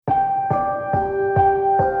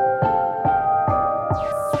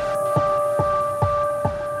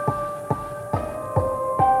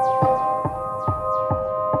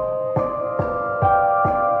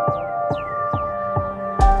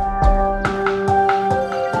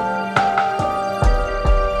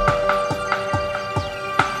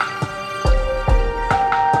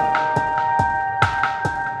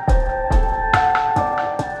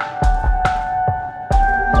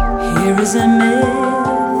is a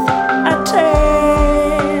myth I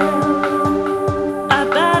tell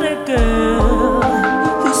about a girl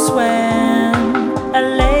who swam a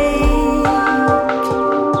lake.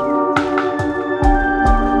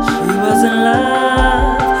 She was in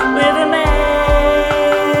love with a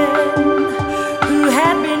man who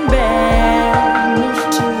had been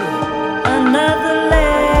banished to another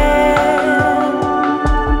land.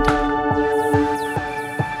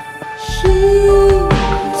 She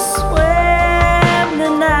swam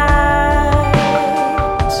the night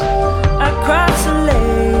across the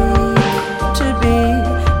lake to be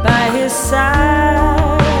by his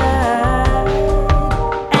side,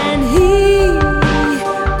 and he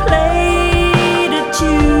played a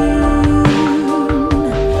tune,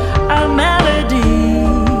 a melody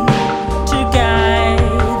to guide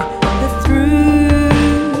her through.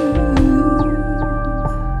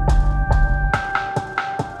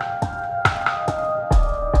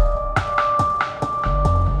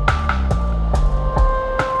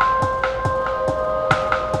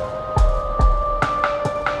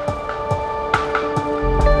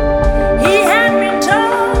 He had been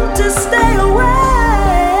told to stay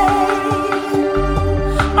away,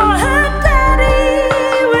 or her daddy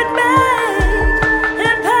would make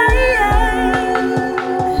him pay.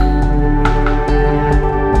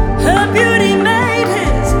 Her beauty made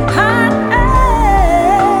his heart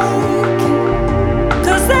ache,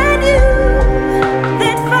 'cause they knew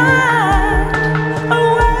they'd find a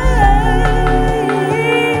way.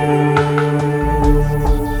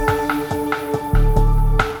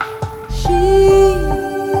 She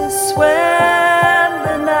swam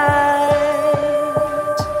the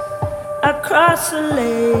night across the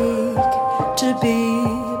lake to be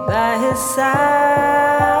by his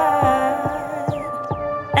side.